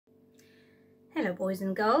Hello boys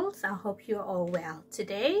and girls, I hope you're all well.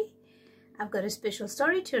 Today I've got a special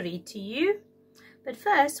story to read to you. But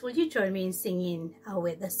first, will you join me in singing our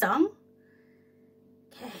weather song?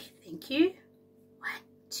 Okay, thank you. 1,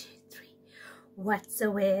 2, 3. What's the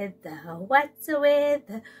weather? What's the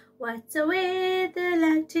weather? What's the weather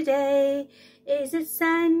like today? Is it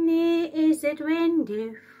sunny? Is it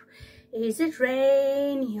windy? Is it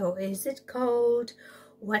rainy or is it cold?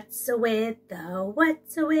 What's the weather?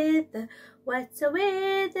 What's the weather? What's the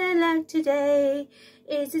weather like today?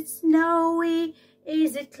 Is it snowy?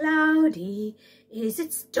 Is it cloudy? Is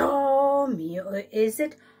it stormy or is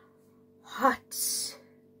it hot?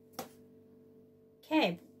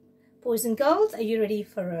 Okay, boys and girls, are you ready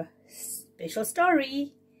for a special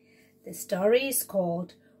story? The story is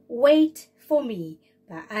called Wait for Me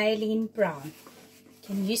by Eileen Brown.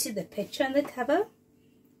 Can you see the picture on the cover?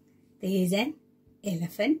 There's an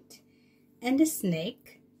elephant and a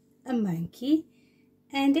snake, a monkey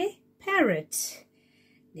and a parrot.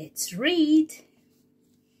 Let's read.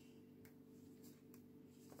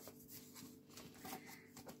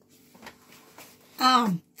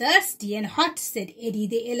 I'm thirsty and hot, said Eddie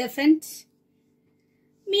the elephant.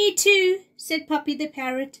 Me too, said Poppy the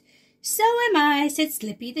parrot. So am I, said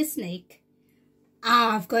Slippy the snake.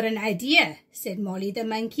 I've got an idea, said Molly the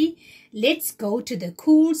monkey. Let's go to the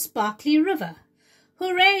cool, sparkly river.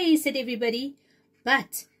 Hooray, said everybody.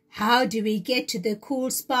 But how do we get to the cool,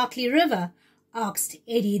 sparkly river? Asked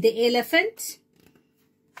Eddie the elephant.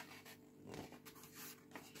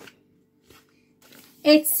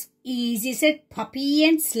 It's easy, said Poppy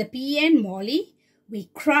and Slippy and Molly. We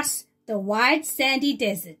cross the wide sandy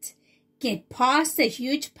desert, get past the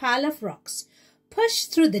huge pile of rocks, push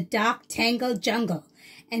through the dark tangled jungle,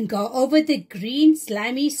 and go over the green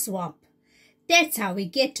slimy swamp. That's how we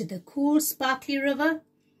get to the cool sparkly river.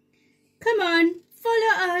 Come on,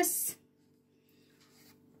 follow us.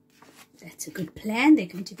 That's a good plan. They're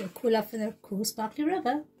going to go cool off in the cool sparkly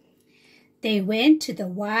river. They went to the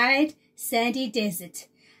wide sandy desert.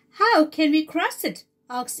 How can we cross it?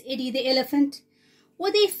 Asked Eddie the elephant.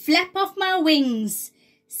 Would they flap off my wings?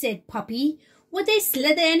 Said Poppy. Would they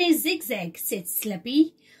slither in a zigzag? Said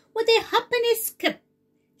Slippy. Would they hop and a skip?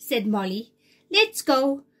 Said Molly. Let's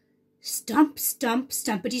go. Stomp, stomp,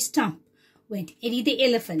 stumpity stomp, went Eddie the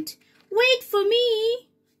elephant. Wait for me.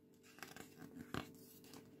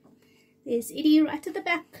 There's Eddie right at the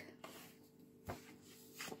back.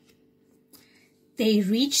 They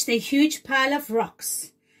reached the huge pile of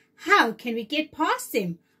rocks. How can we get past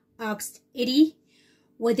them? Asked Eddie.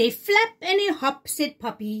 Would they flap and a hop? Said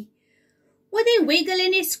Poppy. Would they wiggle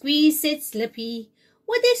and a squeeze? Said Slippy.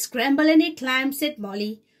 Would they scramble and a climb? Said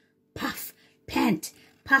Molly. Puff, pant,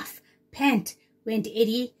 puff, pant, went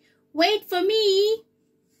Eddie. Wait for me.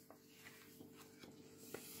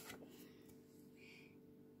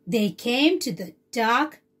 They came to the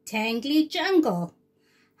dark, tangly jungle.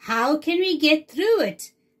 How can we get through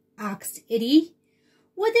it? Asked Eddie.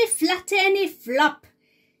 Would they flutter and a flop?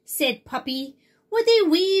 Said Poppy. Would they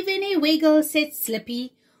weave and a wiggle? Said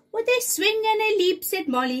Slippy. Would they swing and a leap? Said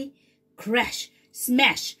Molly. Crash,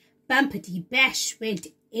 smash, bumpety bash, went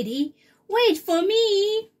Eddie. Wait for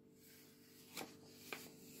me.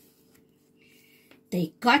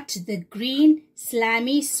 They got to the green,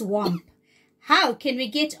 slimy swamp. How can we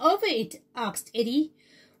get over it? Asked Eddie.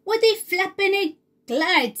 Would they flap and a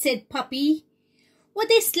glide? Said Poppy. Would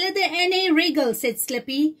they slither and a wriggle? Said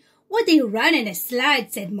Slippy. Would they run and a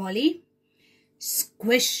slide? Said Molly.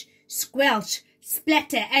 Squish, squelch,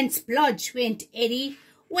 splatter and splodge, went Eddie.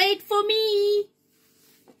 Wait for me.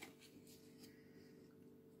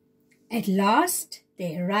 At last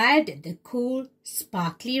they arrived at the cool,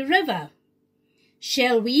 sparkly river.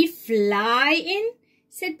 Shall we fly in?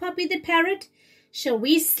 Said Poppy the parrot. Shall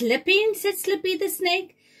we slip in? Said Slippy the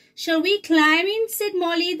snake. Shall we climb in? Said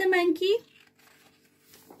Molly the monkey.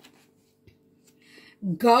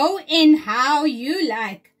 Go in how you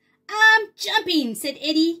like. I'm jumping, said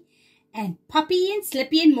Eddie. And Poppy and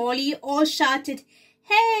Slippy and Molly all shouted,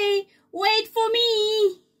 Hey, wait for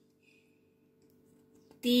me.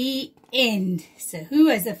 The end. So who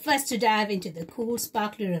was the first to dive into the cool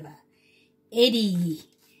sparkly river? Eddie.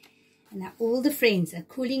 And now all the friends are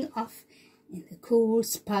cooling off in the cool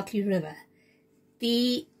sparkly river.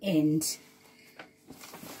 The end.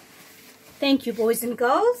 Thank you, boys and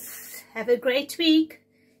girls. Have a great week.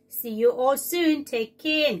 See you all soon. Take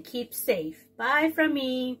care and keep safe. Bye from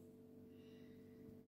me.